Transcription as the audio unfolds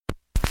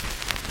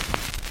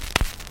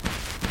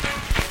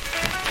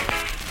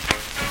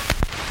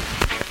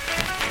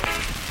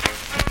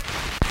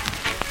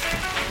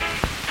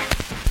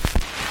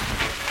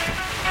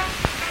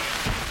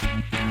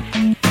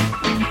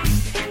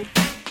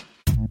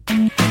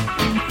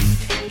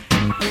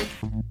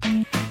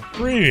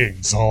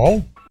Greetings,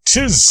 all.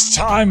 'Tis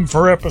time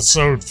for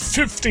episode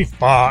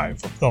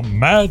 55 of the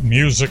Mad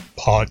Music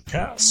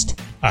Podcast,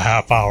 a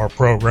half-hour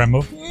program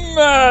of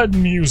mad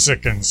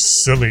music and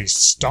silly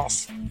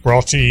stuff,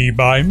 brought to you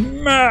by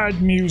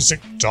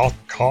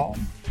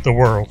madmusic.com, the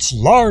world's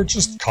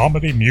largest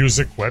comedy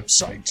music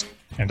website.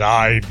 And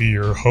I be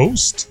your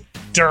host,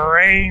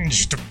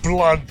 deranged,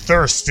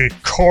 bloodthirsty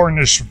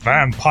Cornish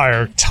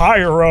vampire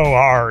Tyro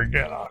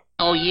Arga.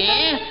 Oh,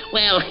 yeah?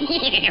 Well,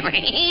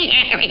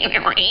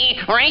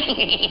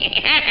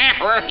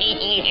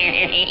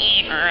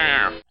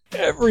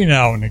 every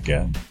now and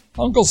again,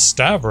 Uncle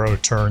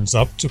Stavro turns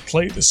up to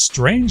play the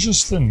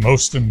strangest and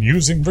most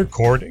amusing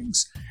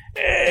recordings,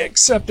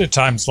 except at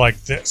times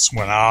like this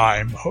when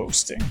I'm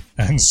hosting.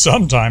 And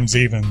sometimes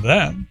even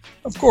then.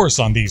 Of course,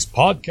 on these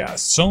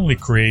podcasts, only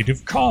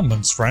Creative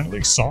Commons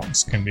friendly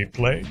songs can be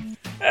played,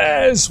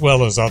 as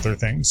well as other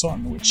things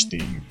on which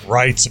the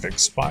rights have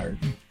expired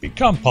and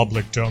become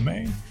public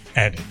domain.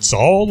 And it's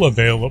all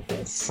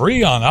available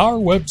free on our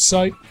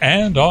website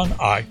and on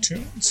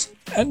iTunes.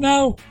 And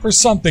now for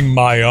something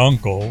my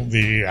uncle,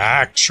 the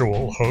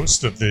actual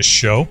host of this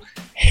show,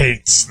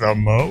 hates the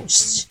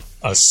most.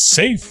 A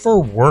safe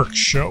for work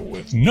show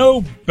with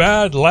no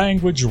bad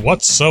language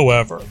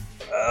whatsoever.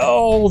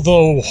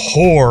 Although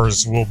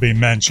whores will be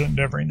mentioned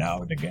every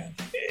now and again.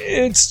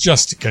 It's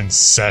just a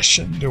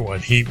concession to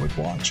what he would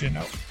want, you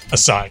know.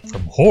 Aside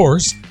from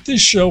whores, this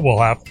show will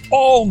have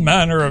all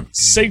manner of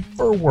safe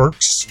for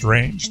work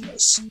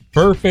strangeness.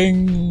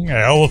 Burping,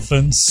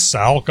 elephants,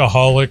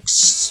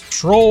 alcoholics,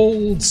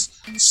 trolls,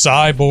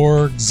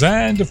 cyborgs,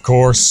 and of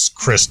course,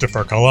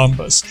 Christopher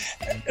Columbus.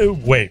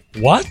 Wait,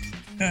 what?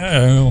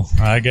 Oh,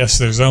 I guess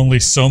there's only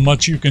so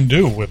much you can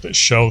do with a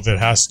show that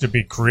has to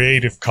be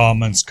Creative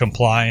Commons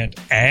compliant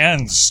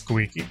and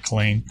squeaky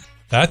clean.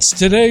 That's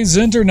today's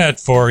internet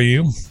for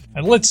you.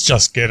 And let's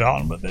just get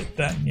on with it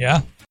then,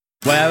 yeah?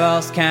 Where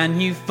else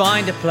can you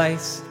find a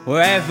place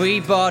where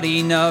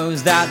everybody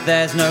knows that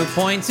there's no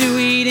point to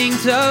eating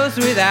toast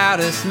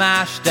without a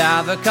smashed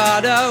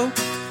avocado?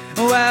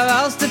 Where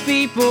else do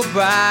people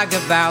brag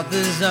about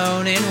the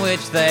zone in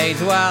which they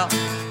dwell?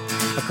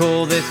 I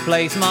call this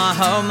place my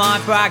home, I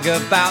brag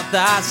about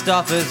that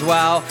stuff as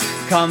well.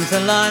 Come to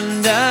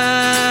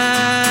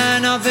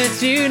London,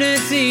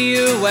 opportunity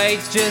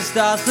awaits. Just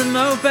ask the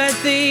moped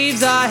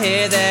thieves, I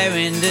hear their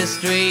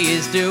industry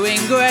is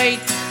doing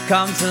great.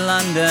 Come to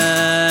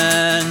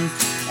London,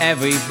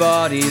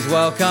 everybody's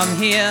welcome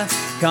here.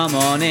 Come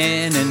on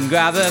in and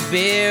grab a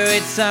beer,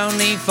 it's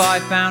only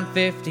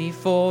 £5.50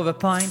 for a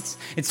pint.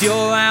 It's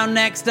your round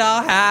next,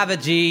 I'll have a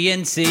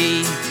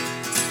G&T.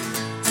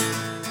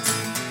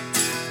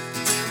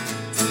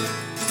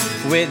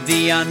 With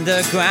the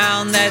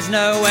underground, there's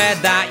nowhere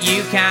that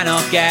you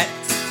cannot get.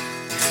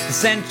 The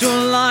central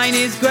line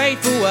is great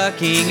for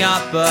working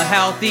up a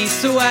healthy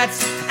sweat.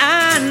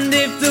 And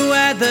if the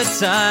weather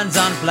turns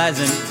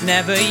unpleasant,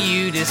 never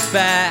you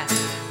despair.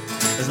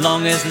 As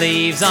long as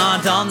leaves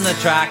aren't on the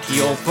track,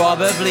 you'll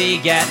probably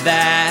get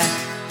there.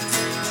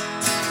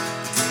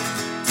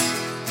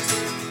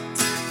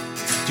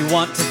 Do you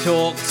want to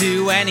talk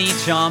to any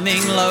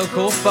charming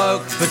local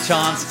folk,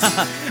 perchance?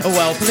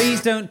 Well, please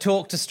don't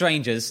talk to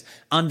strangers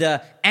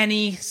under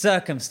any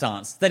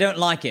circumstance. They don't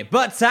like it.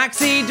 But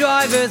taxi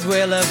drivers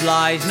will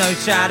oblige, no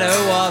shadow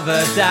of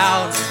a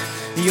doubt.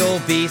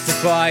 You'll be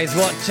surprised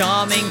what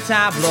charming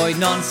tabloid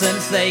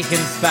nonsense they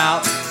can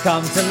spout.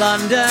 Come to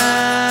London,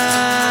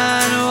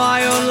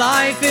 why your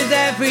life is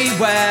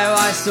everywhere.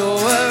 I saw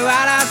a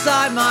rat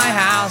outside my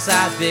house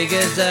as big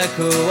as a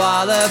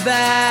koala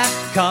bear.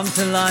 Come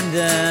to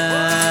London,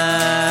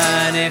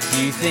 if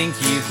you think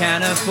you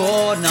can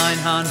afford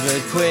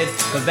 900 quid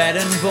for bed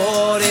and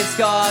board. It's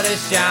got a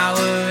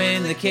shower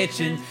in the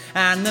kitchen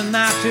and the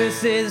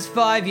mattress is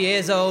 5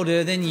 years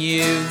older than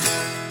you.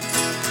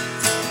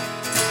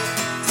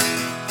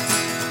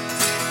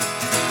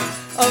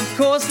 Of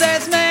course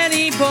there's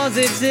many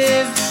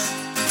positives,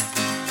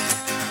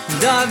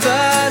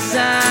 diverse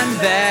and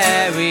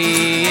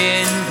very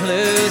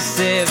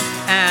inclusive.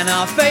 And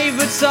our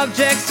favourite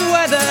subject's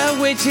weather,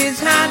 which is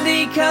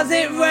handy cause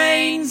it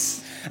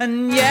rains.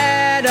 And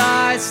yet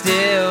I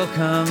still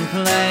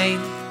complain.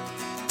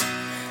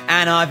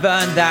 And I've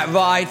earned that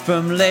right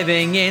from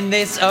living in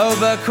this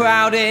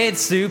overcrowded,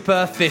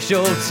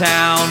 superficial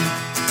town.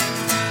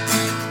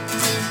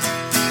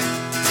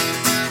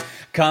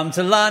 Come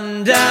to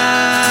London,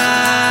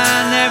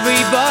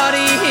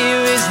 everybody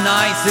here is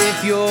nice.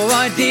 If your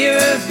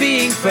idea of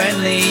being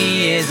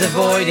friendly is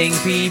avoiding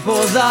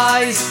people's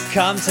eyes,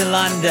 come to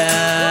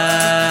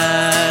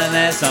London,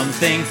 there's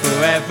something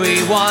for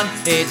everyone.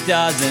 It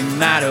doesn't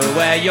matter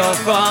where you're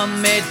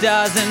from, it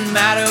doesn't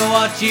matter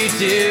what you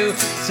do.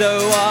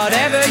 So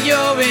whatever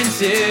you're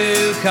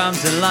into, come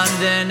to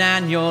London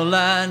and you'll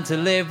learn to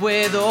live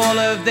with all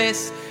of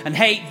this and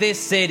hate this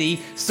city.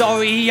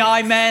 Sorry,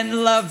 I meant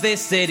love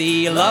this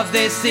city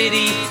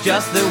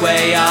just the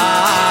way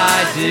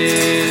I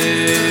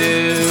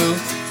do.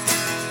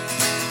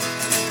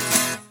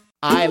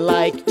 I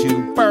like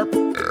to burp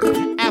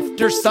after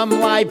after some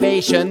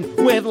libation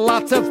with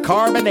lots of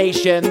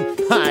carbonation,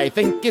 I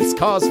think it's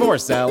cause for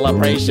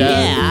celebration.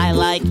 Yeah, I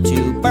like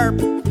to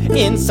burp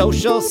In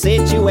social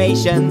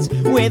situations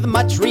with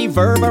much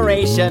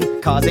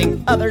reverberation,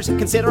 causing others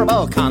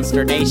considerable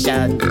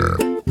consternation.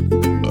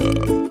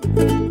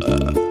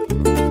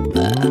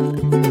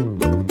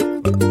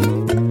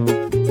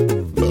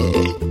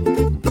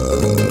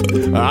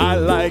 I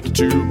like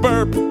to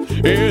burp.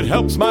 It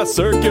helps my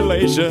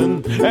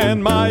circulation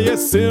and my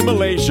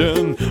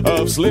assimilation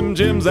of Slim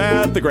Jims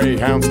at the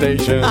Greyhound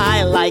station.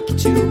 I like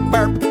to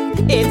burp.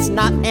 It's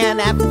not an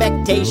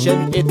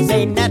affectation. It's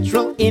a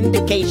natural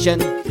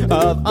indication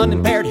of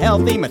unimpaired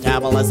healthy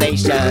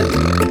metabolization.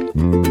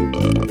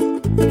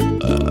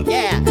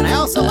 Yeah, and I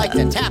also like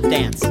to tap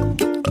dance.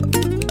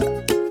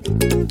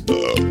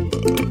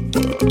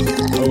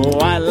 Oh,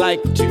 I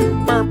like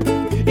to burp.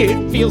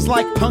 It feels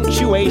like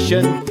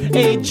punctuation,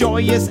 a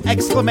joyous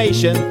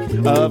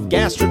exclamation of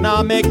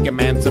gastronomic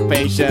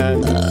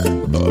emancipation.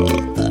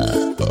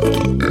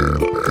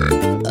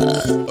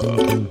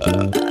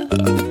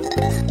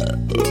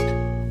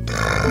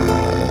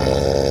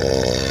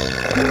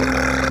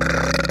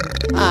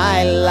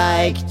 I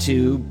like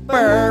to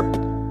burp,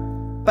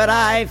 but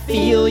I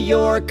feel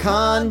your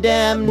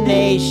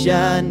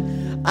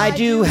condemnation. I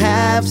do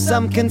have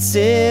some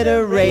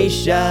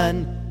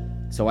consideration,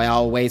 so I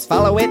always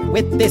follow it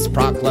with this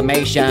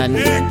proclamation.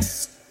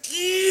 Excuse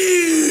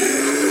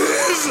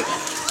me!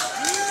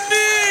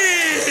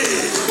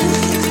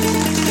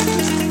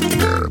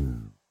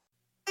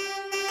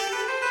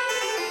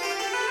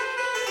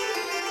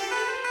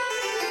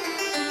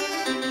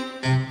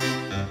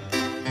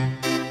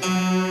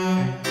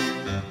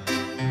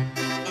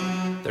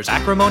 There's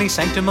acrimony,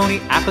 sanctimony,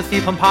 apathy,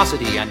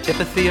 pomposity,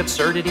 antipathy,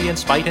 absurdity, and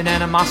spite and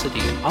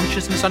animosity, and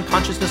unctuousness,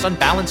 unconsciousness,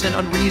 unbalance, and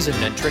unreason,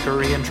 and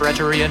trickery, and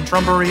treachery, and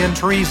trumpery, and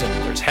treason.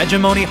 There's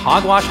hegemony,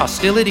 hogwash,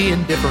 hostility,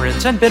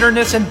 indifference, and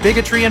bitterness, and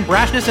bigotry, and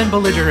brashness, and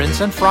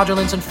belligerence, and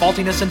fraudulence, and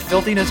faultiness, and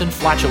filthiness, and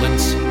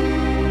flatulence,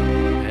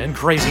 and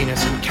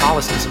craziness, and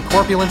callousness, and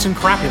corpulence, and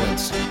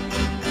crapulence.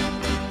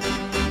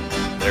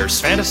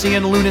 There's fantasy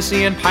and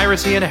lunacy and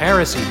piracy and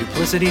heresy,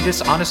 duplicity,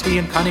 dishonesty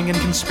and cunning and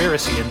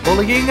conspiracy and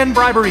bullying and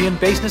bribery and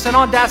baseness and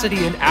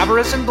audacity and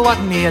avarice and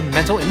gluttony and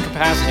mental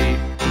incapacity.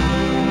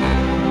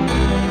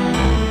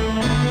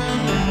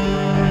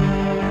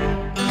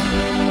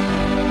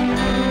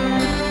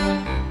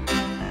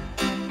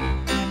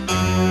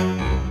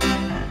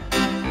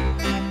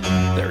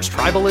 There's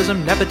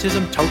tribalism,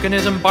 nepotism,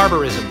 tokenism,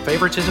 barbarism,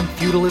 favoritism,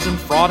 feudalism,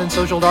 fraud and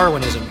social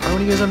Darwinism,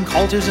 cronyism,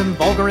 cultism,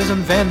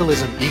 vulgarism,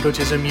 vandalism,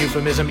 egotism,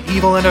 euphemism,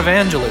 evil and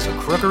evangelism,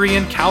 crookery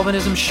and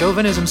Calvinism,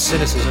 chauvinism,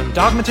 cynicism,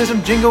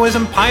 dogmatism,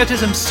 jingoism,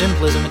 pietism,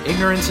 simplism,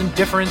 ignorance,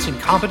 indifference,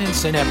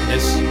 incompetence,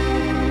 ineptness,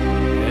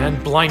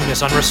 and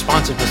blindness,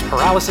 unresponsiveness,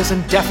 paralysis,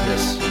 and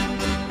deafness.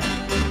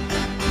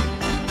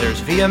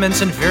 There's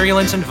vehemence and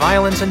virulence and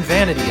violence and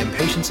vanity,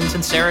 impatience and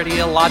sincerity,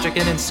 illogic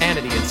and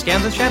insanity, and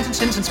scams and shams and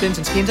sins and spins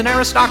and schemes and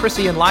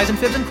aristocracy, and lies and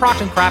fibs and crocks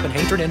and crap and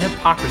hatred and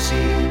hypocrisy.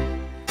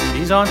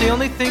 These aren't the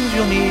only things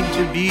you'll need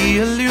to be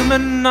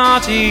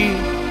Illuminati,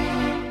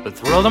 but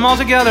throw them all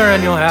together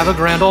and you'll have a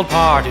grand old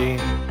party.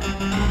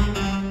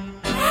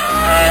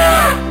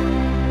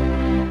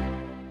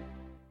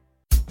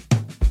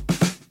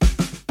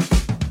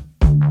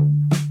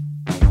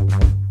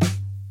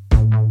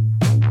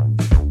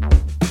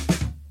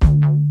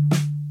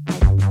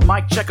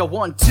 Mic check a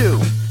 1, 2.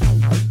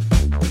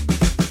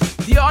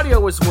 The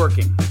audio is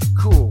working.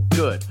 Cool,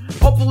 good.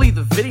 Hopefully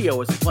the video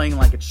is playing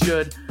like it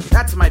should.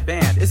 That's my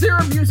band. Is there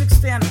a music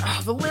stand?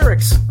 The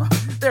lyrics,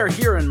 they're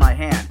here in my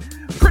hand.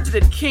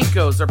 Printed at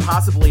Kinko's or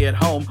possibly at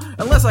home,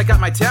 unless I got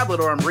my tablet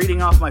or I'm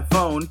reading off my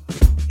phone.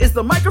 Is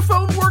the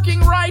microphone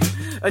working right?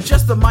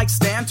 Adjust the mic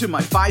stand to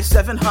my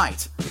 5'7"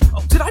 height.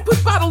 Oh, did I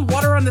put bottled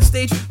water on the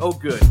stage? Oh,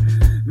 good.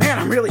 Man,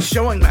 I'm really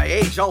showing my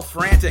age, all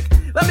frantic.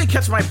 Let me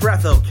catch my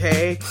breath,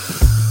 okay?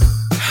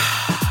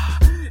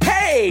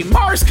 Hey,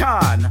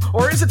 MarsCon!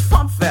 Or is it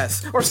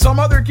FumpFest? Or some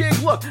other gig?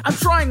 Look, I'm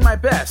trying my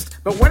best.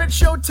 But when it's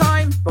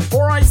showtime,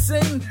 before I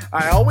sing,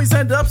 I always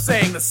end up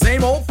saying the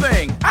same old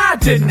thing. I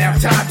didn't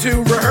have time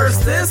to rehearse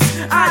this.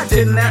 I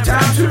didn't have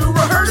time to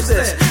rehearse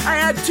this. I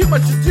had too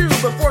much to do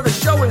before the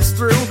show is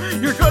through.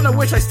 You're gonna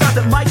wish I stopped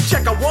at mic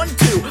check a 1,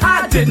 2.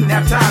 I didn't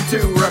have time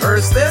to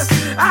rehearse this.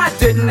 I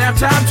didn't have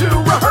time to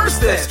rehearse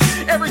this.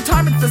 Every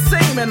time it's the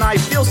same and I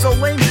feel so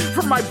lame,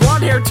 from my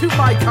blonde hair to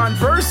my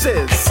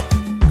Converses.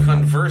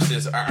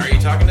 Converses. Are you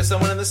talking to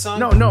someone in this song?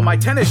 No, my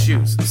tennis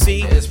shoes.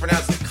 See? It's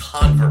pronounced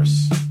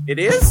Converse. It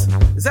is?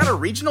 Is that a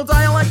regional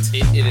dialect?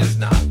 It is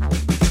not.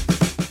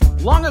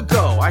 Long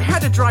ago, I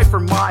had to drive for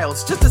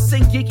miles just to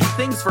sing geeky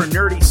things for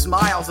nerdy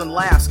smiles and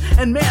laughs.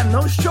 And man,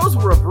 those shows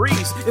were a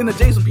breeze in the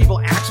days when people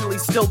actually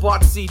still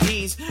bought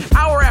CDs.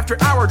 Hour after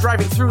hour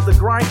driving through the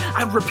grind,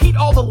 I'd repeat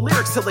all the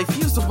lyrics till they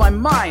fused with my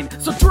mind.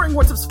 So during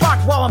What's Up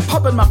Spock, while I'm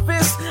pumping my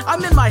fist,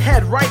 I'm in my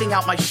head writing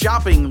out my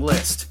shopping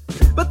list.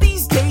 But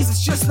these days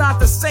it's just not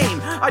the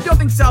same. I don't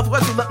think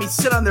Southwest would let me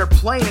sit on their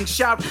plane and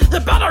shout, "The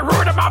better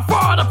root about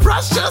Florida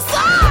precious!"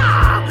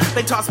 Ah!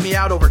 They tossed me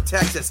out over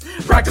Texas.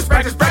 Practice,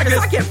 practice, practice.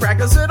 I can't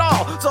practice at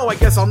all. So I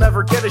guess I'll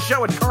never get a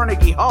show at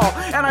Carnegie Hall.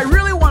 And I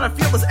really want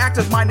to feel this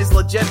active mind is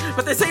legit.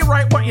 But they say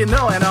write what you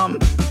know,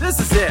 and this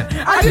is it.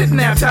 I didn't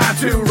have time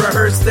to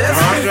rehearse this.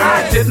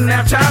 I didn't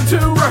have time to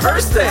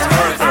rehearse this.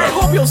 I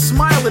hope you'll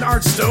smile and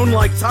aren't stone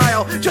like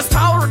tile. Just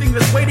tolerating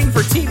this waiting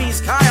for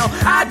TV's Kyle.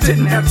 I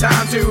didn't have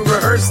time to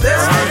rehearse this.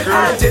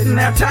 I didn't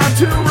have time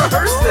to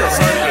rehearse this.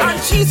 I'm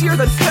cheesier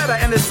than feta,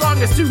 and this song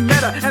is too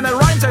meta, and the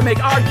rhymes I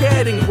make are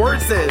getting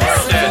worse.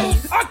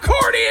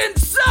 Accordion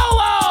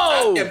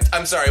solo!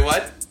 I'm sorry,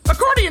 what?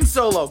 Accordion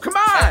solo, come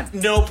on! At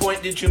no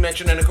point did you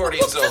mention an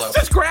accordion solo.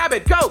 Just grab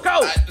it, go!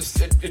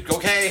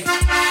 Okay.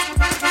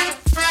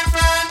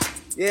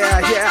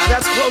 Yeah,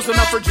 that's close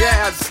enough for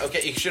jazz.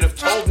 Okay, you should have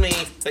told me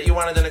that you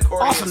wanted an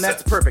accordion. Awesome,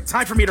 that's perfect.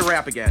 Time for me to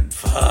rap again.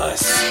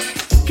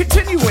 Fuss.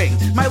 Continuing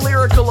my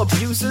lyrical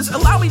abuses,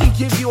 allow me to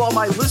give you all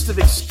my list of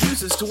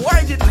excuses to why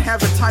I didn't have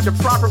the time to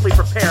properly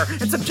prepare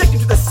and subject you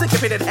to the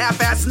syncopated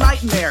half-ass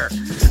nightmare.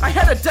 I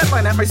had a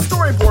deadline at my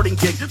storyboarding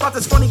gig about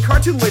this funny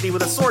cartoon lady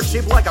with a sword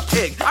shaped like a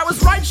pig. I was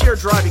rideshare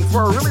driving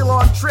for a really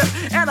long trip,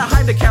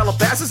 Anaheim to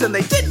Calabasas, and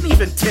they didn't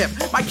even tip.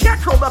 My cat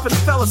curled up and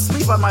fell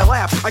asleep on my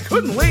lap. I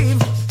couldn't leave.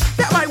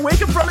 That might wake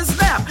him from his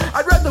nap.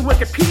 I read the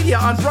Wikipedia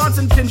on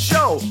Bronson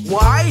Pinchot.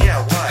 Why?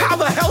 Yeah, why? How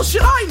the hell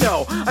should I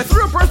know? I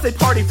threw a birthday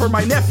party for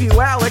my nephew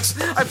Alex.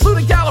 I flew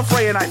to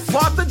Gallifrey and I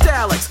fought the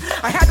Daleks.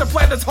 I had to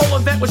plan this whole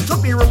event, which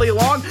took me really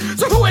long.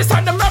 So who has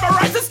time to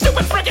memorize this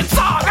stupid freaking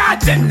song? I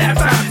didn't have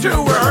time to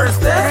rehearse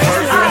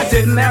this. I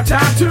didn't have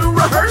time to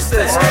rehearse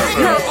this.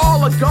 You're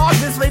all agog,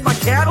 this made my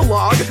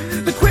catalog.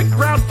 The quick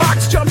brown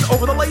fox jumped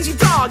over the lazy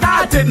dog.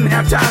 I didn't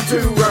have time to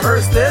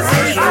rehearse this.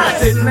 I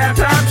didn't have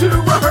time to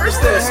rehearse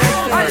this.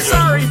 I'm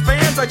sorry,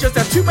 fans, I just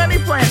have too many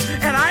plans,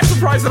 and I'm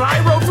surprised that I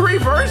wrote 3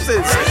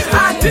 verses.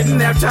 I didn't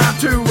have time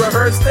to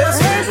rehearse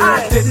this.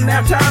 I didn't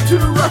have time to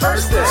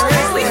rehearse this.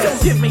 Please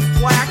don't give me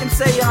flack and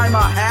say I'm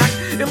a hack.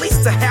 At least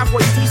it's a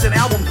halfway decent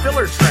album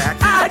filler track.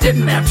 I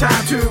didn't have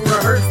time to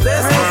rehearse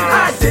this.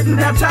 I didn't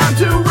have time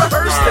to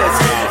rehearse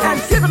this.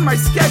 And given my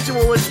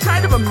schedule, it's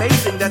kind of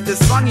amazing that this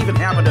song even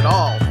happened at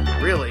all.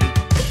 Really.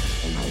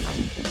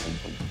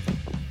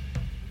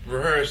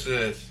 Rehearse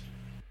this.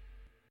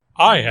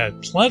 I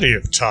had plenty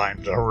of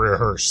time to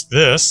rehearse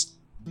this.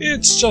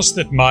 It's just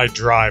that my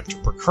drive to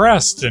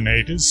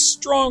procrastinate is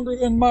stronger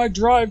than my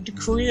drive to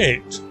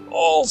create.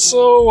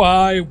 Also,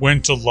 I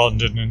went to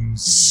London and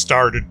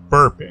started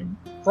burping.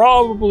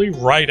 Probably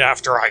right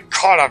after I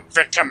caught a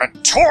victim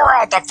and tore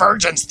out the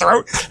virgin's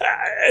throat.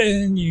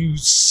 And you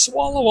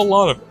swallow a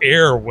lot of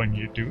air when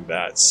you do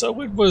that,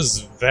 so it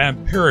was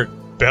vampiric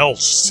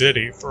Belch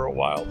City for a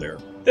while there.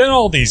 Then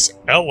all these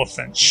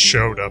elephants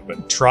showed up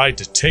and tried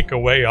to take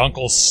away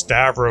Uncle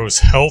Stavros'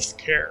 health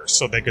care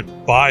so they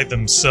could buy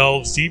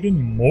themselves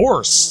even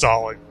more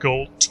solid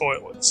gold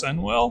toilets.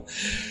 And well,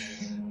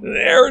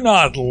 they're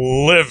not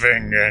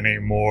living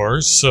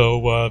anymore,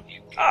 so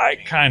I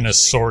kind of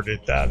sorted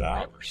that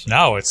out.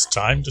 Now it's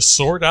time to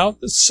sort out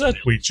the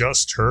set we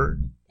just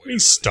heard. We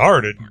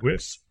started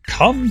with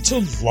Come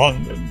to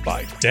London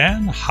by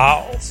Dan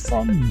Howe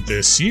from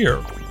this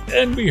year.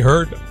 Then we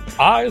heard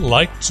I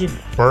Like to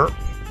Burp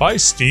by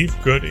Steve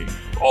Goody,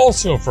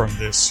 also from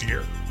this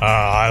year.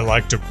 I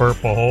like to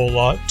burp a whole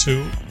lot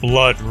too.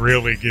 Blood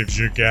really gives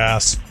you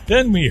gas.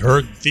 Then we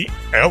heard The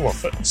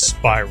Elephants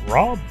by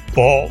Rob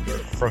Balder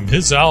from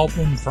his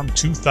album from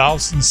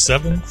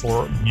 2007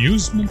 for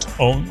Amusement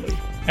Only.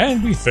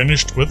 And we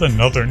finished with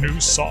another new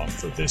song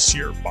for this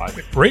year by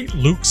the great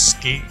Luke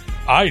Ski.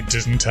 I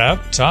didn't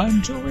have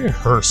time to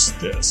rehearse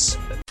this.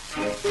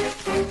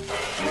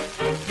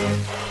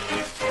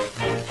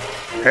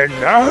 And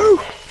now,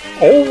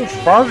 Old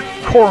Fart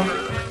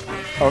Corner,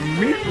 a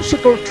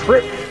musical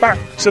trip back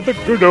to the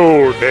good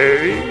old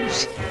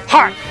days.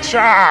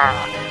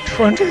 Ha-cha!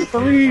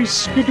 23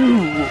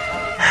 skidoo.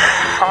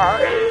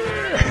 Hi.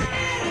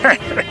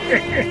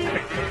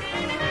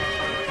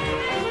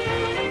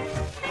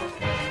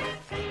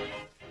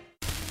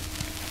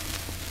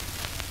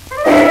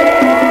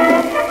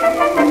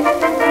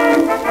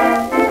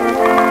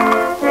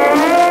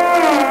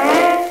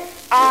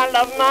 I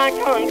love my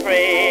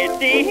country,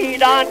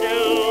 indeed I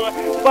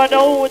do, but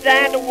oh,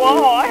 that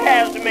war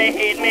has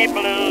made me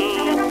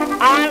blue.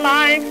 I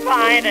like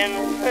fighting,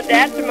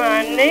 that's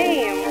my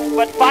name,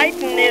 but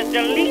fighting is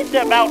the least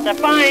about the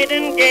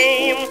fighting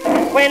game.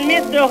 When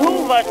Mr.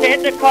 Hoover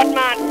said to cut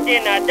my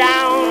dinner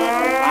down,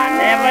 I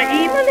never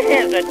even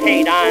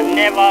hesitate, I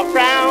never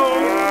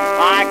frown.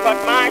 I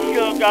cut my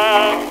sugar,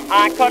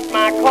 I cut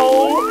my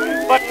coal,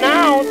 but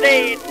now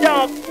they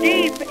dug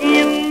deep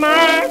in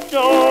my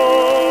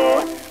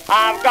soul.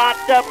 I've got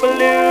the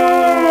blues,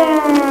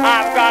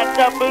 I've got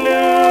the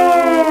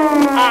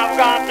blues, I've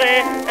got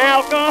the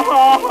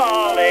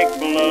alcoholic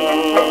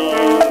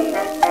blues.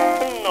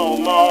 No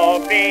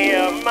more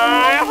beer,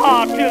 my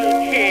heart to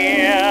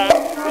cheer.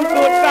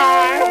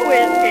 Goodbye,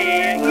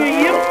 whiskey, you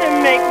used to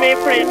make me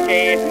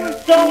frisky.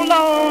 So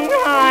long,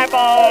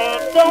 highball,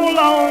 so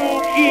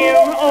long, Jim.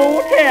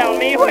 Oh, tell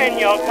me when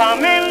you're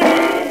coming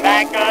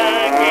back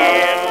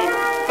again.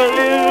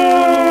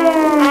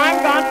 Blue,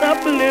 I've got the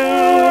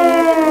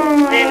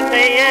blues since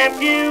they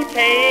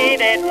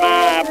amputated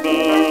my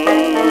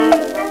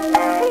blues.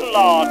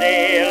 Lordy,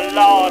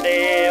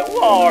 Lordy,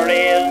 war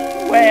is,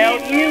 well,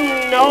 you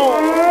know,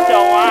 so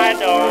I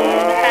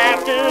don't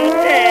have to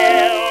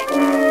tell.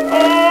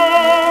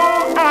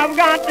 Oh, I've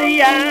got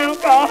the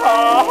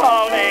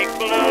alcoholic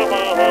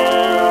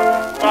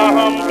blues,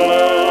 some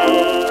blues.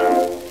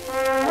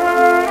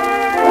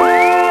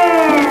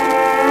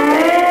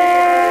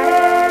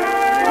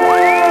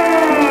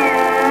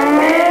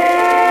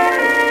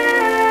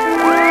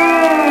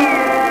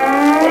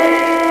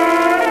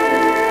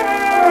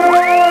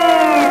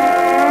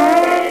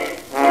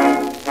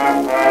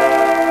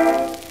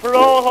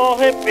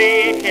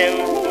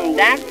 Prohibition,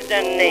 that's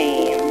the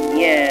name.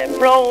 Yeah,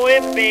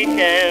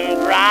 prohibition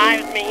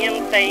drives me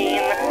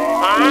insane.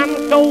 I'm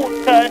so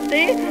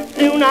thirsty,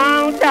 soon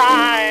I'll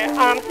die.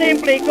 I'm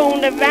simply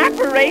gonna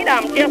evaporate,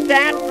 I'm just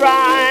that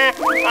dry.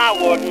 I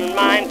wouldn't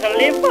mind to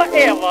live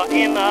forever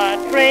in a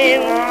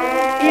train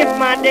if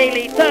my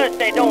daily thirst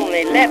they'd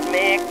only let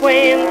me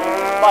quench.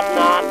 But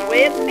not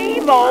with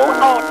Bevo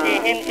or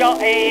ginger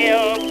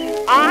ale.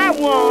 I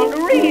want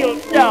real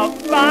stuff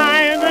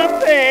by the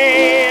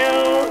pail.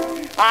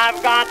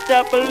 I've got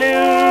the blues,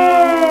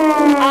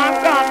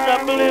 I've got the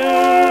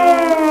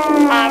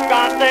blues, I've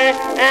got the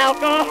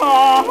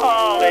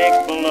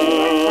alcoholic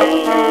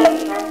blues.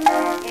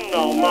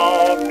 No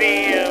more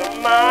beer,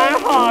 my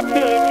heart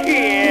to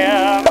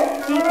cheer.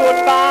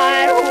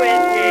 Goodbye,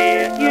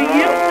 whiskey, you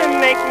used to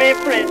make me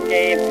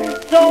frisky.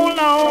 So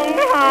long,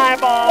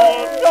 highball,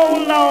 so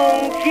long,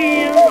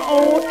 gin.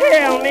 Oh,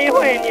 tell me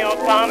when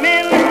you're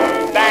coming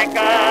back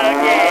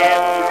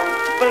again.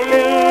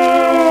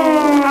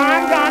 Blue,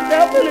 I've got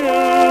the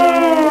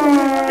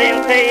blues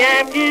since they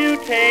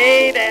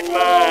amputated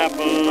my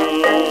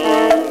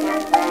blues.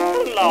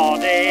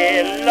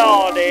 Lordy,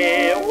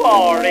 Lordy,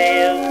 war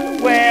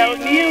is, well,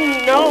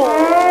 you know,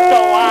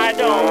 so I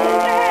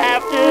don't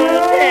have to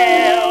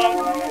tell.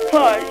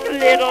 Hush,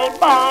 little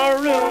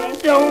barroom,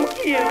 don't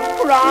you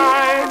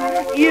cry.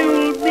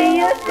 You'll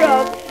be a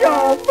drug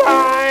show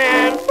by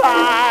and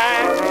by.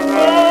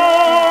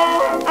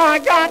 Oh, I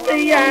got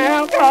the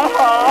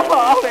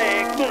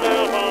alcoholic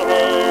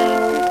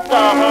blues,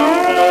 some blues.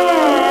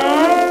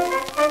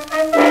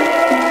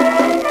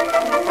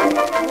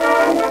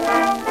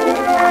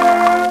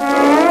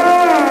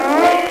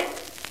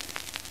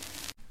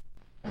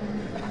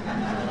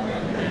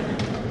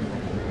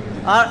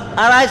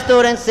 All right,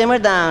 students, simmer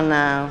down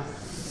now.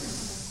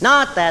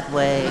 Not that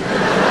way.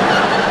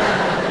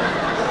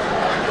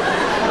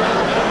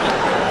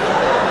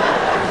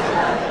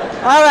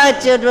 All right,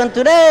 children,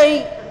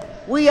 today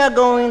we are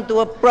going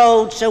to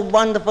approach a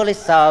wonderful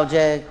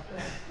subject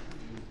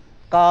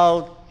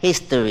called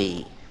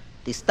history,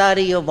 the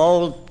study of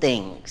old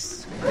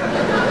things.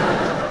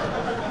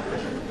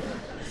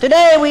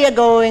 Today we are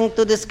going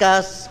to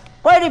discuss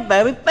quite a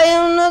very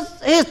famous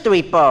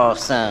history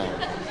person.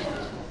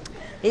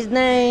 His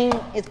name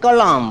is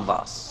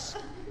Columbus.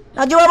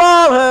 Now, you have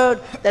all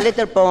heard the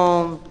little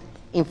poem,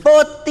 in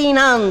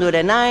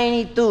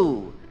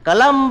 1492,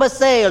 Columbus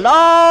sailed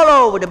all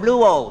over the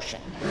blue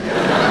ocean.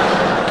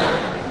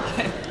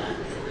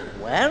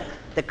 Well,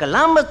 the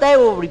Columbus they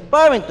were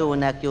referring to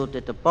in that cute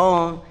little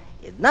poem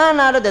is none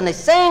other than the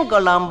same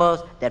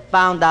Columbus that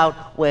found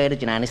out where the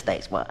United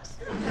States was.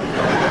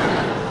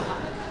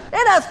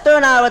 Let us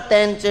turn our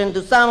attention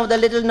to some of the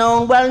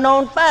little-known,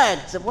 well-known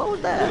facts. What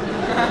was that?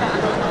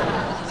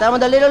 Some of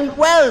the little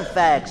well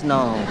facts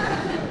known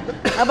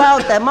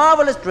about the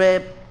marvelous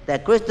trip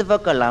that Christopher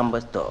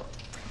Columbus took.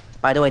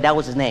 By the way, that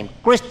was his name,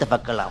 Christopher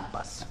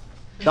Columbus.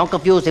 Don't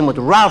confuse him with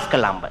Ralph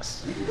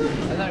Columbus.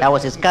 That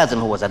was his cousin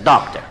who was a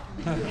doctor.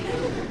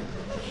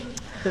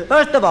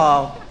 First of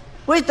all,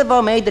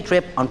 Christopher made the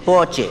trip on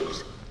 4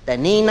 ships: the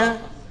Nina,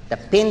 the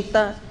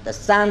Pinta, the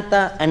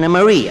Santa, and the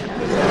Maria.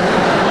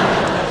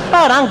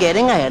 But I'm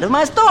getting ahead of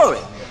my story.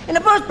 In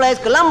the first place,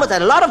 Columbus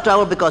had a lot of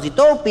trouble because he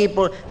told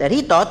people that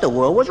he thought the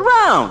world was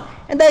round.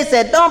 And they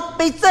said, "Don't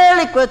be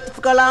silly,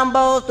 Christopher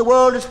Columbus, the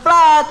world is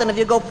flat, and if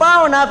you go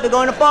far enough, you're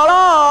going to fall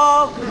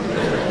off."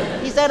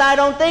 He said, "I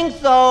don't think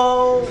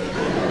so."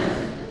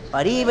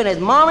 But even his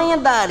mommy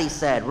and daddy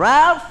said,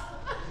 "Ralph,"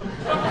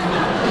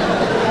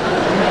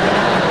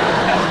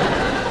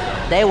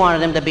 they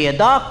wanted him to be a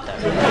doctor.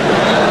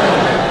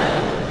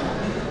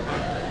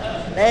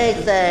 They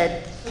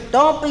said,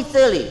 "Don't be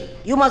silly.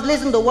 You must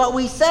listen to what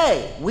we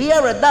say. We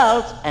are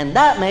adults, and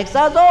that makes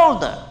us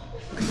older."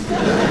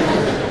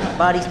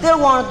 But he still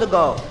wanted to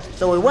go.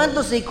 So he went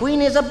to see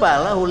Queen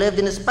Isabella, who lived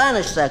in the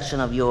Spanish section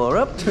of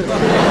Europe.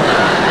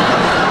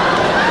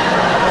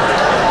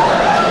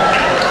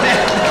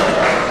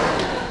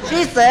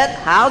 She said,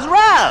 "How's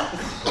Ralph?"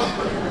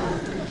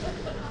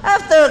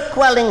 After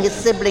quelling his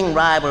sibling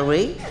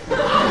rivalry,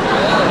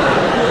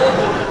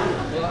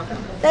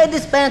 they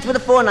dispensed with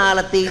the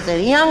formalities,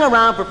 and he hung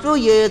around for a few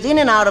years in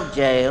and out of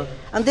jail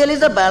until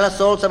Isabella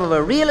sold some of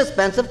her real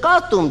expensive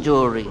costume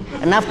jewelry,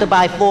 enough to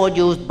buy 4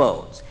 used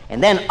boats.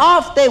 And then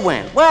off they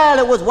went. Well,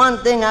 it was one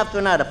thing after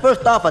another.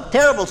 First off, a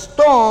terrible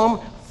storm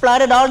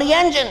flooded all the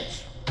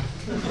engines.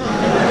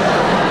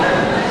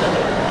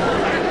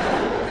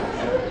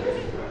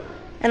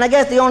 And I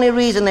guess the only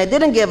reason they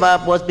didn't give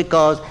up was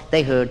because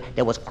they heard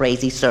there was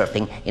crazy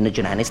surfing in the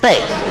United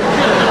States.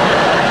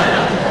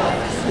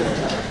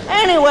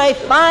 Anyway,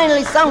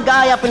 finally some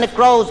guy up in the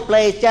crow's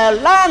place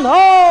yelled, "Land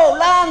ho!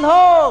 Land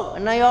ho!"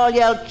 And they all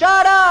yelled,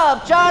 "Shut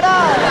up! Shut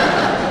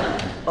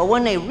up!" But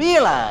when they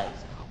realized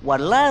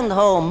what land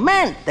ho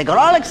meant, they got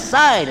all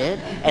excited,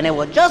 and they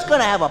were just going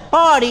to have a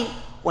party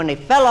when they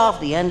fell off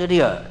the end of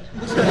the earth.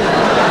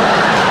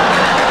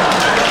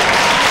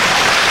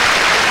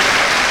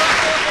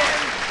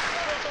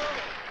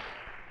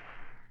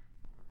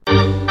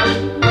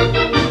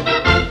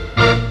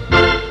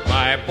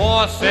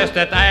 Says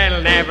that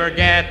I'll never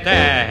get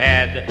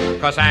ahead,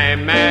 'cause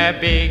I'm a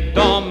big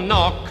dumb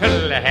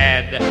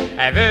knucklehead.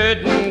 I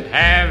wouldn't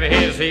have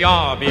his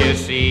job, you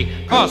see,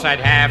 'cause I'd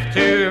have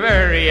to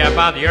worry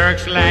about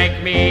yerks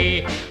like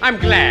me. I'm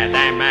glad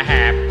I'm a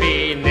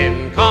happy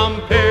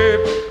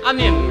nincompoop, a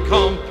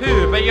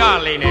nincompoop, a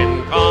jolly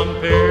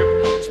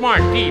nincompoop.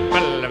 Smart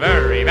people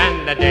worry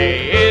when the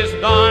day is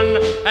done,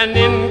 and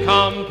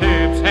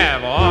nincompoops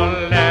have all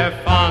the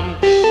fun.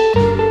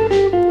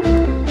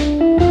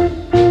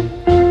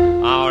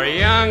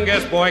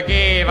 Youngest boy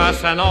gave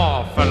us an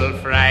awful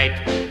fright.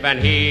 When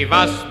he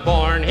was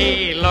born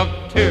he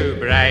looked too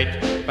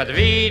bright. But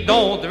we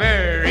don't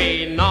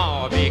worry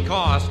now,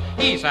 because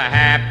he's a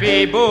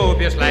happy boob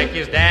just like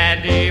his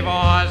daddy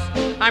was.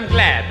 I'm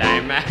glad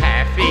I'm a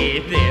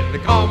happy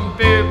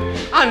nincompoop,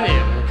 a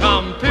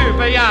nincompoop,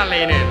 a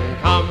jolly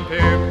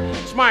nincompoop.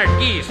 Smart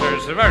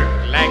geezers work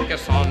like a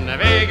son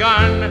of a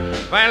gun,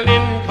 while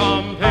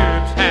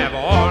nincompoops have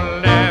all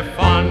the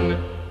fun.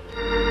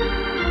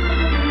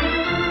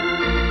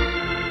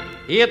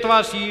 It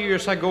was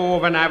years ago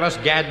when I was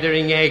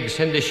gathering eggs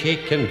in the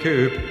chicken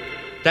coop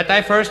that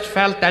I first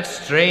felt that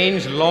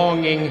strange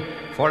longing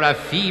for a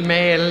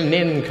female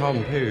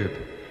nincompoop.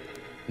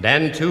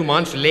 Then 2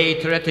 months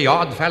later at the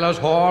Oddfellows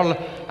Hall,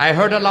 I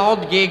heard a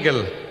loud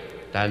giggle,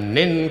 the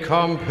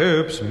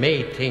nincompoop's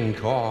mating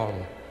call.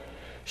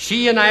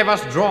 She and I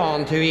was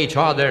drawn to each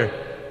other,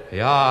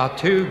 yeah,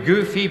 2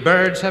 goofy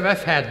birds of a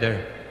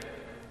feather.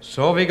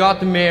 So we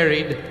got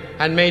married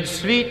and made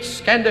sweet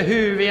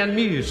Scandinavian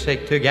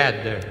music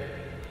together.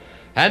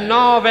 And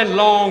now when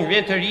long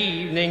winter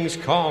evenings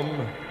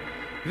come,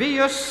 we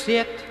just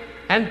sit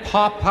and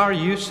pop our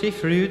juicy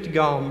fruit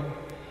gum.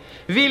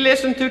 We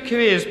listen to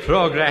quiz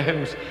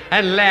programs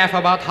and laugh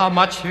about how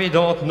much we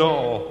don't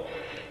know.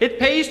 It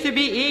pays to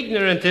be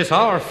ignorant is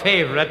our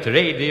favorite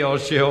radio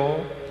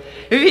show.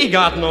 We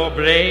got no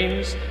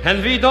brains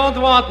and we don't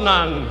want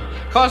none,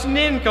 'cause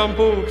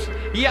nincompoops,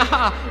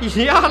 yeah,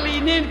 jolly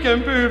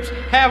nincompoops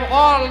have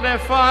all the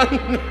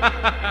fun.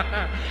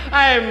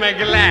 I'm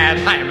glad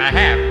I'm a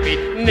happy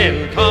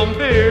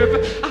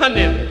nincompoop, a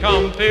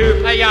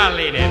nincompoop, a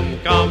jolly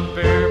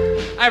nincompoop.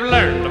 I've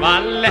learned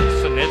one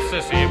lesson, it's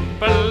a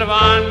simple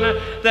one,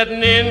 that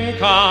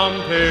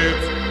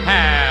nincompoops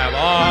have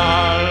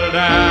all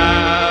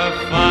the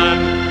fun.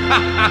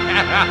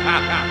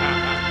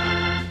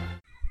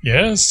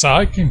 Yes,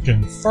 I can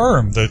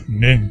confirm that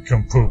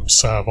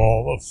nincompoops have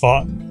all the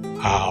fun.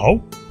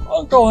 How?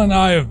 Uncle and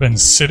I have been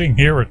sitting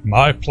here at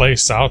my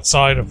place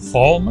outside of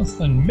Falmouth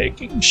and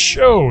making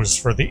shows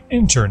for the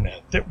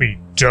internet that we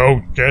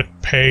don't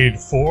get paid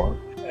for.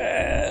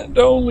 And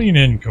only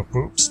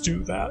nincompoops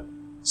do that.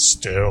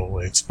 Still,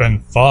 it's been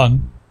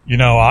fun. You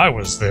know, I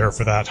was there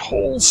for that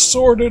whole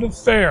sordid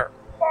affair.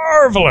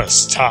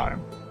 Marvelous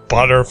time.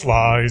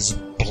 Butterflies,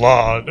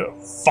 blood, a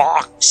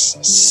fox,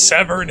 a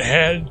severed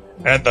head,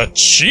 and the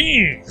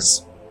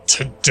cheese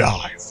to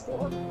die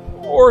for.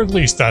 Or at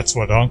least that's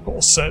what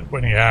Uncle said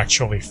when he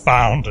actually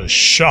found a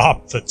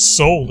shop that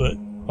sold it.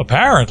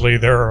 Apparently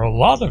there are a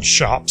lot of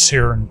shops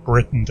here in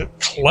Britain that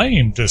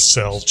claim to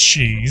sell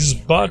cheese,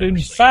 but in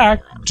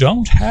fact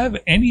don't have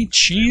any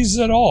cheese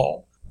at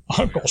all.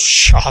 Uncle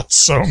shot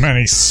so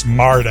many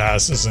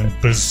smartasses and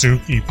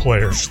bouzouki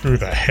players through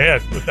the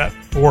head with that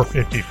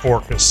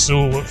 454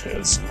 Cazoo of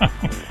his.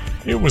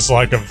 It was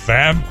like a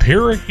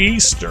vampiric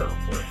Easter,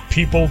 where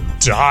people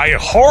die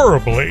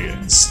horribly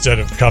instead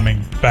of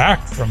coming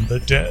back from the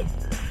dead.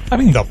 I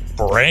mean, the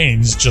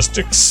brains just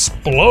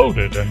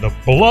exploded and the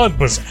blood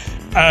was...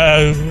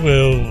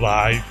 well,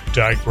 I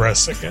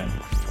digress again.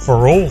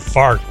 For Old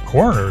Fart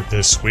Corner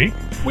this week,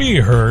 we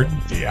heard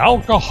The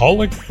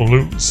Alcoholic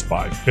Blues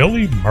by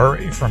Billy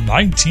Murray from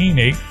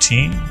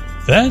 1918.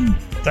 Then,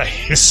 The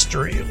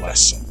History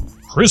Lesson,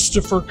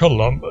 Christopher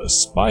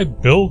Columbus by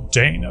Bill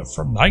Dana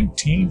from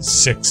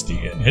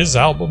 1960 and his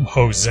album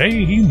Jose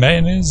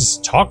Jimenez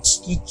Talks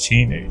to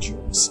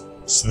Teenagers.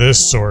 It's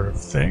this sort of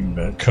thing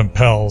that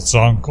compels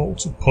Uncle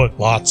to put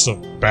lots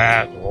of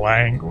bad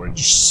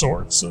language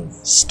sorts of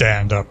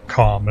stand-up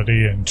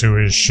comedy into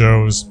his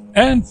shows.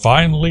 And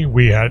finally,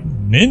 we had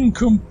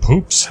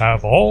Nincompoops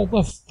Have All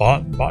the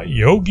Fun by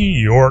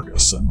Yogi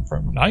Jorgensen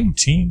from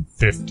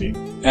 1950.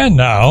 And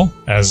now,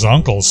 as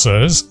Uncle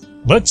says,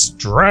 let's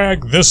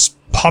drag this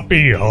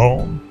puppy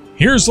home.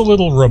 Here's a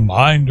little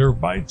reminder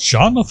by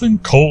Jonathan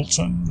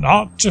Colton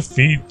not to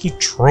feed the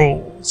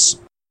trolls.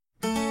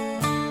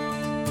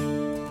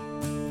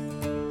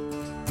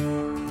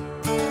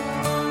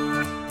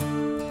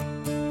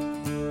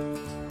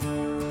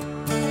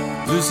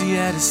 Lucy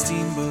had a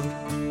steamboat.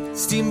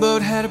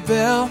 Steamboat had a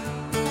bell.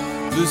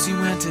 Lucy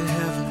went to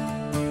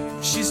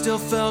heaven. She still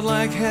felt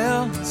like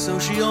hell, so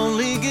she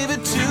only gave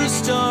it 2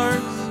 stars.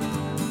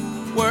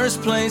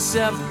 Worst place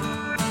ever.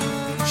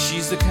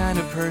 She's the kind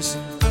of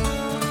person,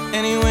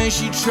 anyway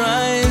she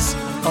tries,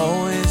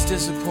 always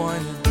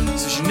disappointed.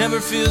 So she never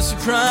feels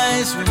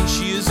surprised when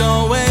she is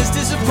always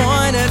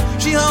disappointed.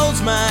 She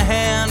holds my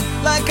hand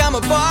like I'm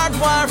a barbed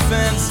wire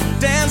fence.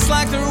 Dance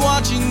like they're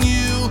watching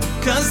you,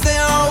 'cause they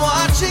are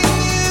watching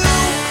you.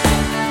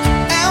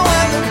 And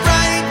when the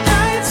bright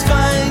lights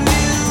find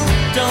you,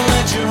 don't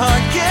let your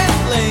heart get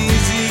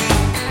lazy.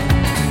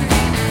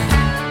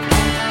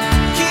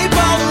 Keep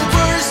all the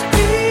worst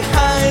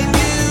behind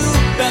you.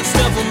 That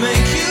stuff will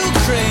make you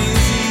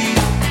crazy.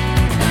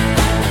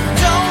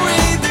 Don't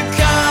read the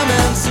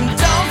comments and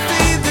don't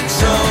feed the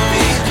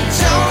trolls.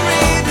 Don't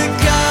read the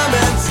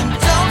comments and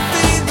don't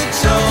feed the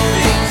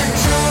trolls.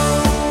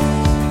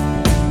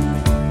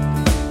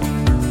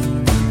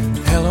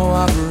 Hello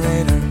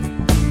operator,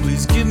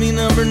 please give me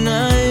number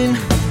 9.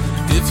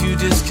 If you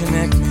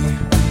disconnect me,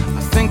 I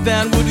think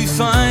that would be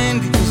fine,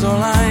 because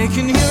all I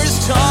can hear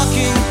is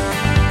talking.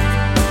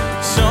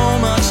 So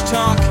much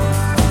talking.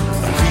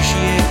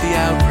 Appreciate the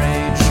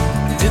outrage.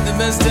 Did the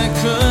best I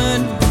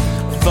could.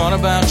 Thought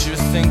about your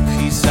think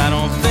piece. I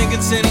don't think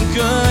it's any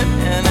good.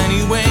 And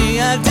anyway,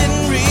 I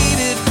didn't read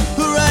it.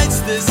 Who writes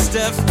this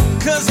stuff?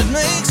 'Cause it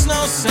makes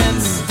no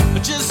sense. I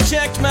just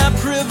checked my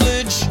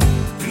privilege,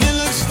 and it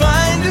looks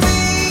fine to me.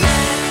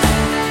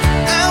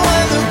 And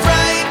when the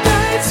bright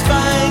lights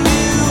find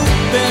you,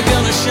 they're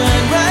gonna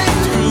shine right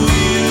through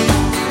you.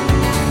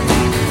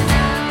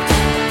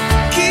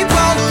 Keep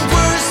all the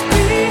worst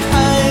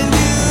behind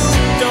you.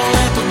 Don't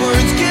let the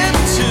words get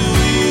to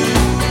you.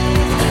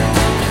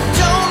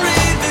 Don't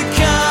read the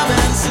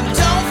comments and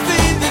don't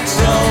feed the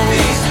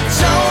trolls.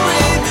 Don't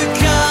read the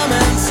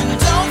comments and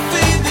don't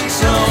feed the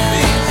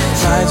trolls.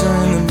 Flies are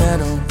in the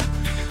meadow,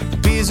 the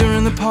bees are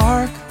in the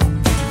park.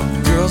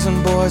 Girls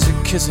and boys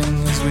are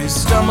kissing as we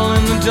stumble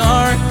in the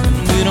dark.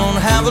 We don't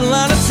have a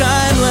lot of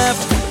time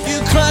left. You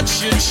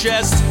clutch your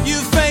chest, you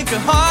fake a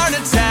heart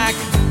attack.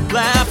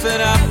 Laugh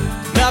it up,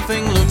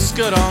 nothing looks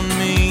good on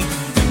me.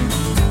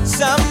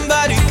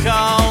 Somebody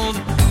called,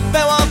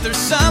 they want their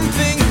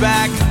something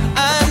back.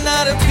 I'm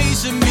not a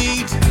piece of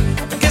meat,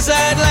 I guess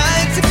I'd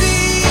like to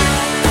be.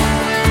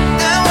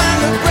 And when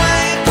the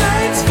bright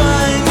lights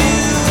find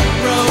you,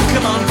 bro,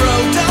 come on bro,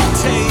 don't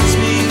tase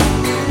me.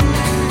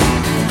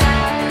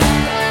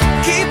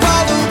 Keep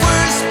all the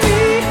worst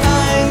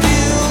behind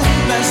you.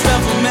 That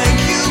stuff will make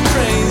you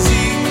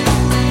crazy.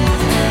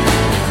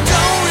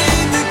 Don't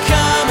read the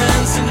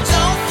comments and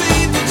don't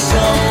feed the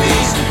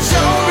trolls.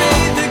 Don't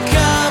read the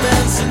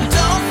comments and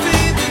don't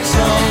feed the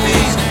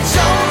trolls.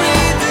 Don't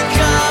read the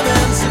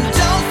comments and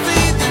don't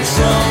feed the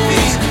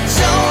trolls.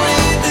 Don't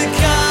read the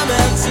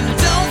comments and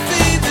don't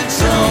feed the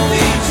trolls.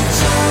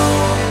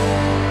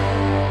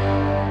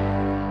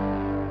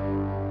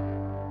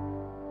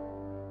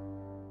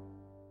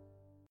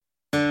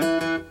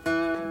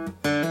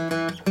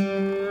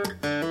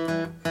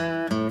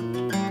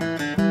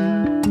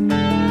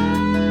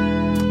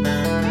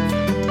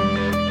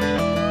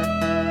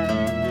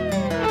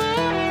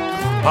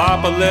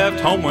 Papa left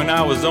home when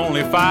I was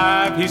only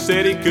 5. He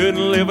said he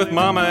couldn't live with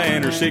Mama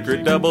and her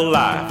secret double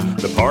life.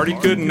 The part he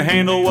couldn't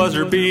handle was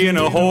her being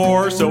a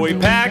whore, so he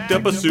packed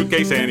up a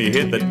suitcase and he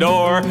hit the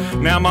door.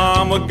 Now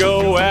Mom would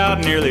go out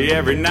nearly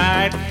every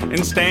night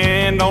and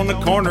stand on the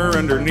corner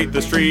underneath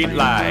the street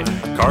light.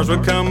 Cars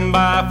would come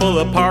by full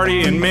of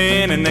partying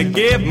men, and they'd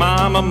give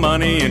Mama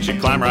money and she'd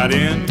climb right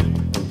in.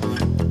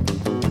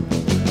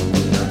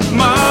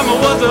 Mama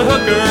was a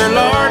hooker,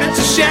 Lord, it's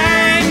a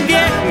shame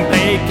getting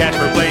paid cash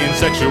for playing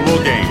sexual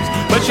games.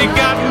 But she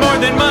got more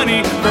than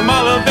money from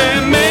all of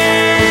them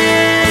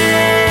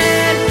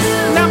men.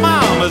 Now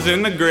Mama's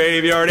in the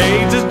graveyard,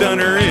 AIDS has done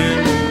her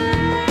in.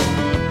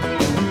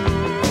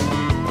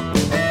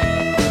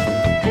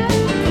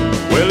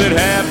 Well, it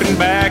happened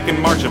back in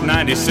March of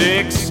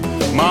 '96.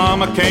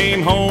 Mama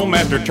came home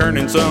after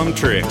turning some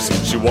tricks.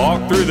 She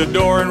walked through the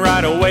door and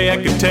right away I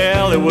could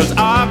tell it was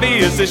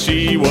obvious that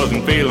she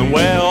wasn't feeling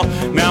well.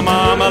 Now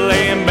Mama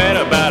lay in bed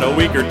about a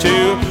week or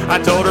 2. I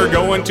told her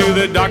going to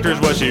the doctor's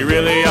what she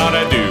really ought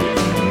to do.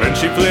 Then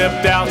she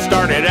flipped out,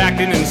 started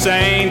acting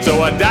insane,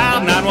 so I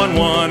dialed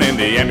 911 and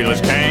the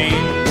ambulance came.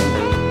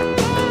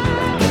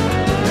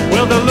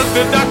 Well, the look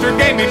the doctor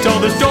gave me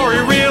told the story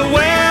real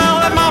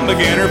well. And Mama mom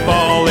began her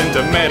fall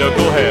into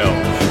medical hell.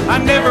 I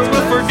never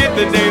will forget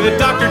the day the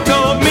doctor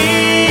told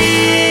me,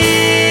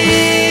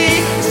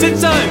 said,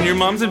 son, your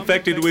mom's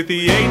infected with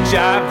the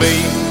HIV.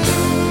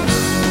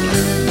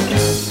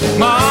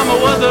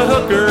 Mama was a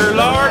hooker,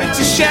 Lord, it's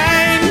a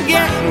shame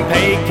getting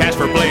paid cash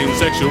for playing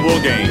sexual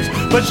games.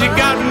 But she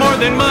got more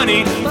than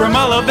money from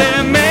all of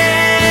them men.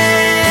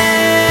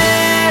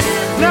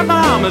 Now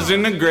Mama's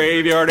in the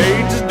graveyard,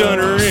 AIDS has done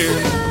her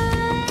in.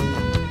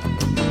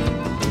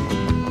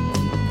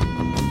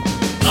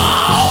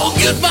 Oh,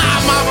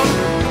 goodbye, Mama.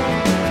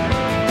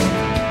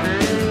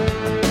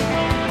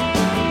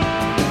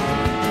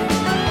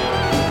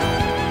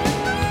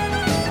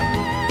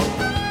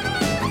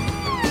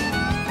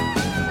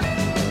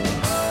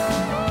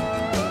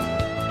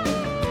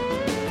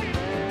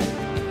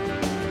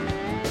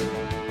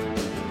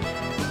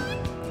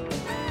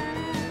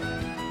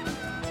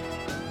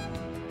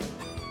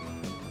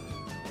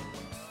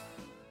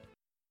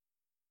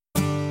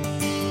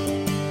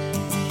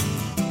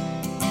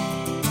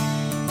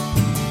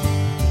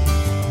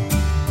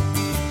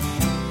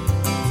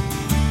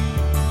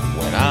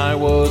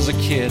 Was a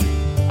kid,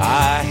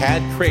 I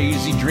had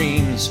crazy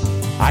dreams.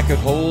 I could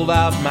hold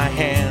out my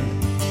hand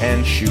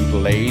and shoot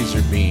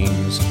laser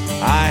beams.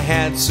 I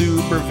had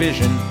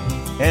supervision,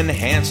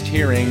 enhanced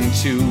hearing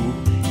too,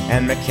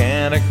 and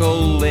mechanical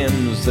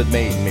limbs that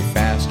made me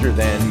faster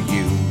than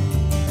you.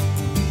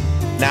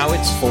 Now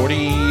it's 40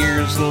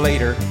 years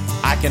later,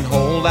 I can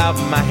hold out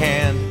my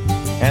hand,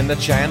 and the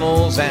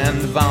channels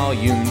and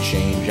volume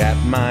change at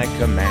my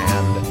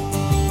command.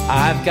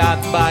 I've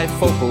got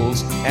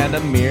bifocals and a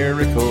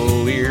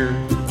miracle ear,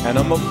 and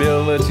a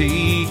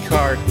mobility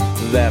cart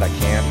that I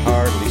can't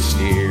hardly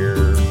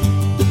steer.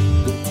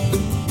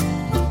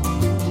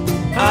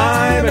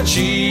 I'm a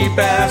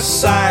cheap-ass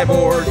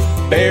cyborg,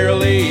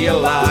 barely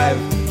alive.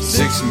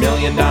 $6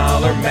 million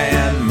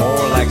man,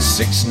 more like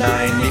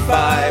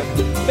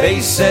 $6.95.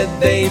 They said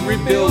they'd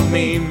rebuild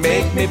me,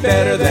 make me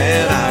better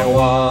than I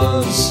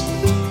was.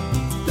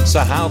 So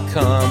how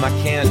come I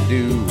can't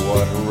do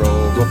what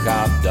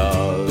RoboCop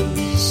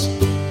does?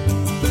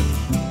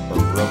 Or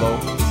Robo?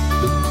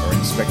 Or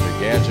Inspector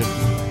Gadget?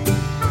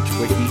 Or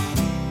Twiki?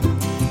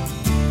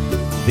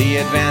 The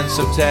advance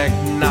of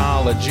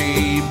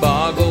technology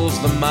boggles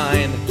the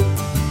mind,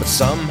 but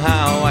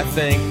somehow I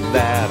think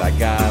that I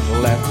got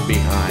left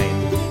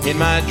behind. In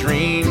my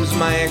dreams,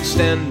 my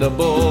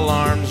extendable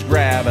arms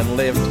grab and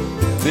lift.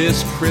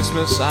 This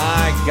Christmas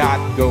I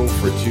got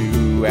Gopher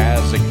 2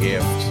 as a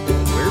gift.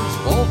 Where's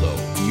Waldo?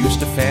 Used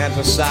to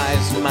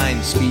fantasize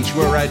mind speech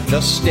where I'd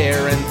just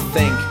stare and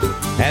think.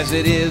 As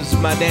it is,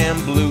 my damn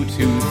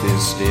Bluetooth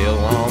is still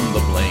on the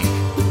blink.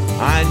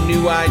 I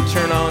knew I'd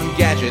turn on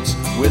gadgets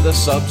with a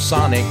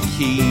subsonic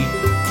key.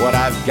 What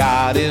I've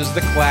got is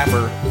the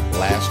clapper.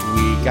 Last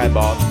week I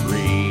bought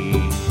 3.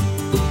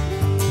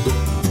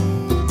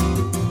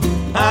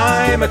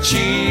 I'm a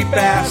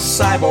cheap-ass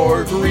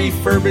cyborg,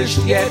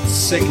 refurbished yet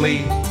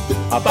sickly.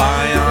 A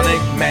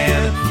bionic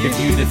man, if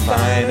you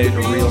define it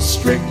real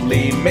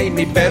strictly. Made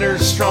me better,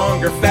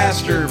 stronger,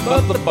 faster,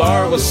 but the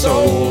bar was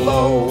so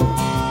low.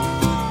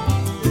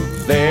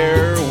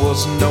 There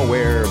was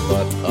nowhere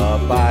but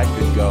up I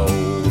could go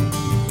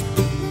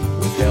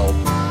with help.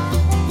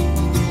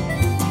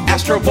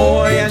 Astro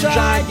Boy and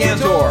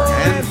Gigantor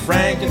and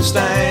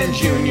Frankenstein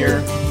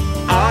Jr.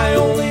 I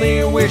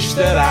only wish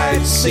that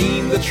I'd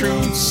seen the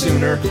truth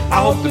sooner.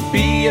 I hope to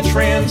be a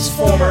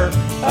transformer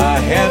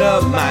ahead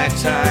of my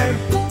time.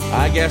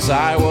 I guess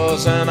I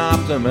was an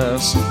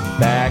Optimus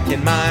back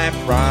in my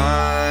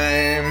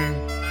prime.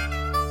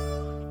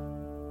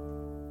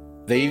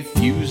 They've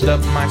fused up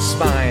my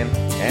spine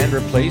and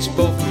replaced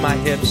both my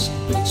hips,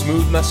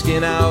 smoothed my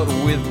skin out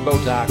with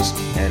Botox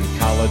and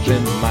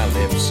collagen my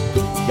lips.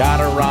 Got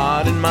a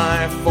rod in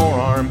my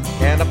forearm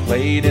and a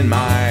plate in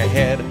my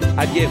head.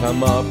 I'd give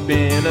 'em up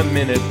in a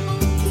minute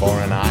for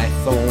an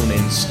iPhone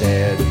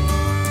instead.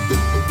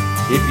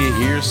 If you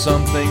hear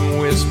something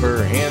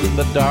whisper in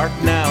the dark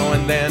now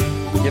and then,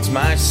 it's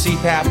my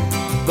CPAP,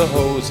 the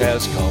hose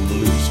has come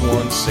loose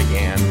once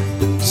again.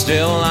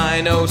 Still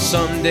I know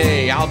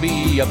someday I'll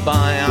be a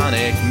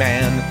bionic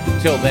man.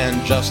 Till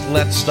then just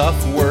let stuff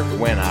work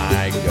when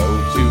I go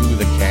to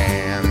the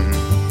can.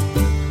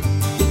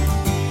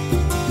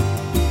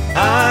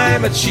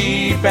 I'm a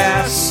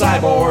cheap-ass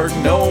cyborg,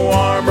 no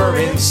armor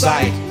in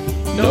sight.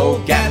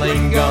 No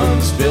Gatling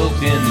guns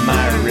built in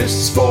my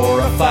wrists for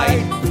a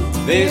fight.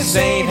 This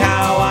ain't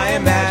how I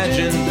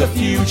imagined the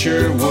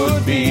future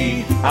would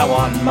be. I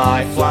want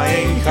my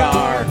flying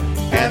car,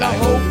 and I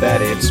hope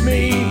that it's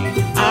me.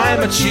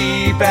 I'm a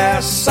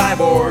cheap-ass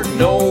cyborg,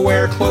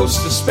 nowhere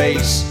close to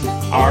space.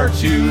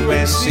 R2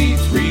 and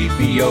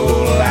C3PO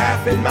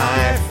laugh in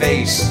my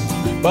face.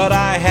 But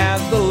I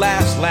have the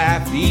last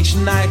laugh each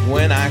night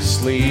when I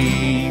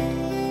sleep.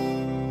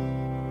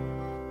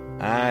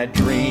 I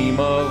dream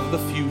of the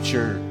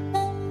future,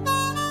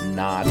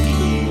 not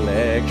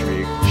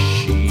electric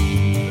sheep.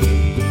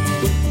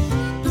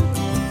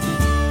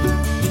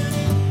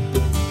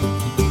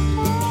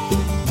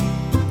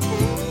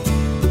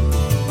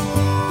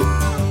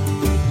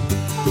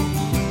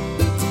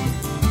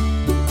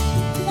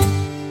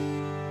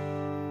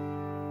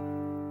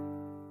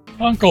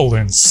 Uncle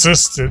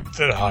insisted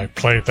that I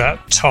play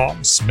that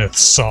Tom Smith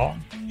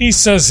song. He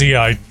says he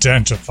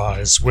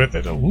identifies with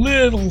it a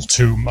little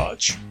too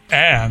much,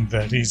 and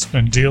that he's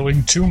been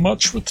dealing too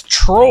much with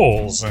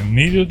trolls and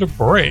needed a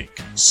break.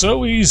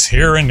 So he's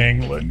here in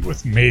England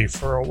with me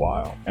for a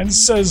while, and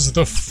says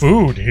the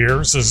food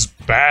here's as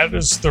bad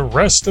as the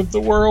rest of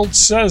the world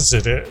says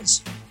it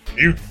is.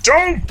 You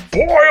don't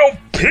boil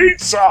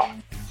pizza!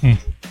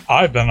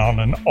 I've been on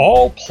an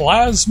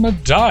all-plasma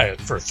diet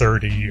for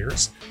 30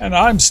 years, and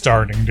I'm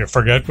starting to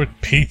forget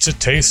what pizza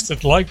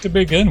tasted like to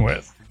begin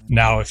with.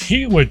 Now, if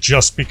he would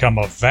just become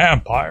a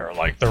vampire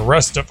like the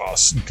rest of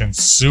us and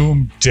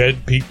consume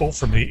dead people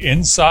from the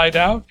inside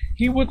out,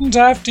 he wouldn't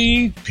have to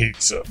eat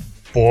pizza,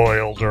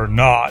 boiled or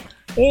not,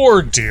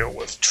 or deal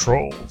with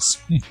trolls.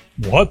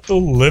 What the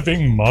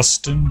living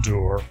must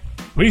endure.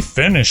 We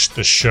finished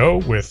the show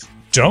with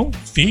Don't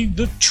Feed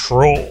the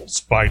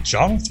Trolls by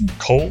Jonathan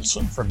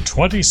Colson from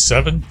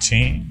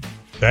 2017.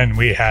 Then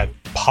we had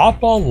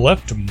Papa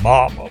Left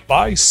Mama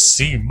by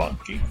Sea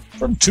Monkey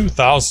from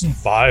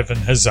 2005 and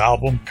his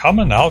album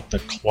Coming Out the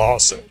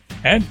Closet.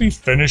 And we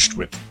finished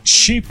with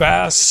Cheap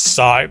Ass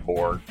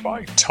Cyborg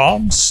by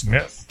Tom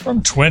Smith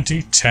from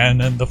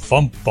 2010 and the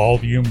Fump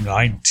Volume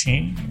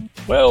 19.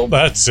 Well,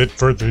 that's it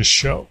for this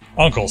show.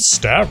 Uncle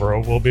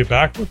Stavro will be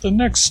back with the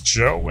next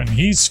show when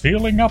he's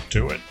feeling up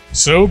to it.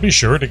 So be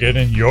sure to get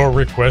in your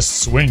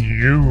requests when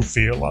you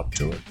feel up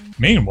to it.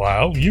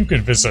 Meanwhile, you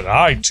can visit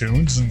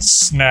iTunes and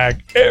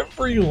snag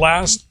every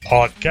last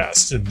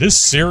podcast in this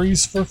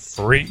series for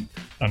free.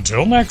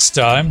 Until next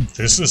time,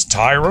 this is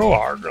Tyro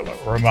Argala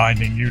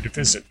reminding you to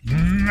visit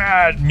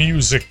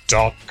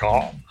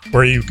madmusic.com,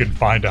 where you can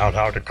find out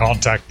how to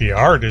contact the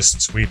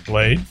artists we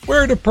played,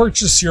 where to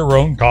purchase your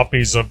own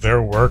copies of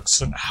their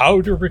works, and how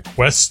to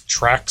request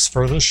tracks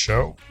for the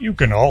show. You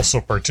can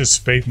also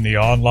participate in the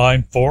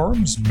online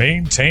forums,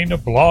 maintain a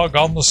blog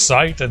on the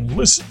site, and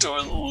listen to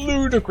a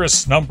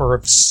ludicrous number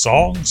of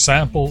song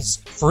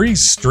samples, free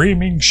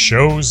streaming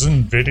shows,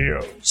 and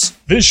videos.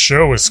 This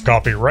show is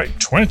copyright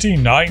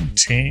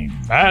 2019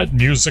 Mad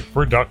Music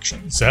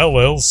Productions,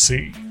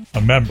 LLC,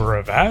 a member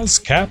of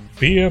ASCAP,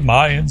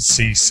 BMI, and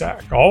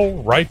CSAC,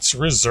 all rights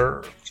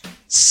reserved.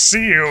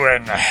 See you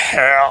in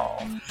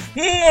hell.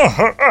 Yep.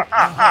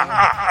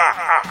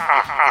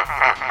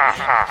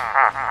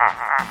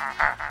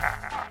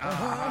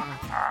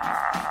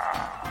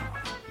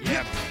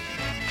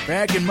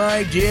 Back in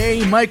my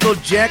day, Michael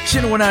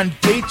Jackson went on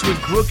dates with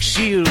Brooke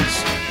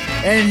Shields,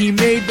 and he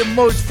made the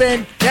most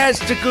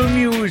fantastical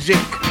music.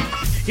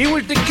 He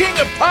was the king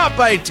of pop,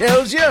 I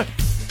tells ya.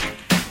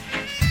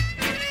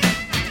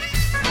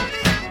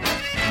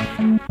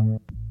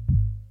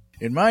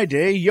 In my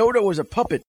day, Yoda was a puppet.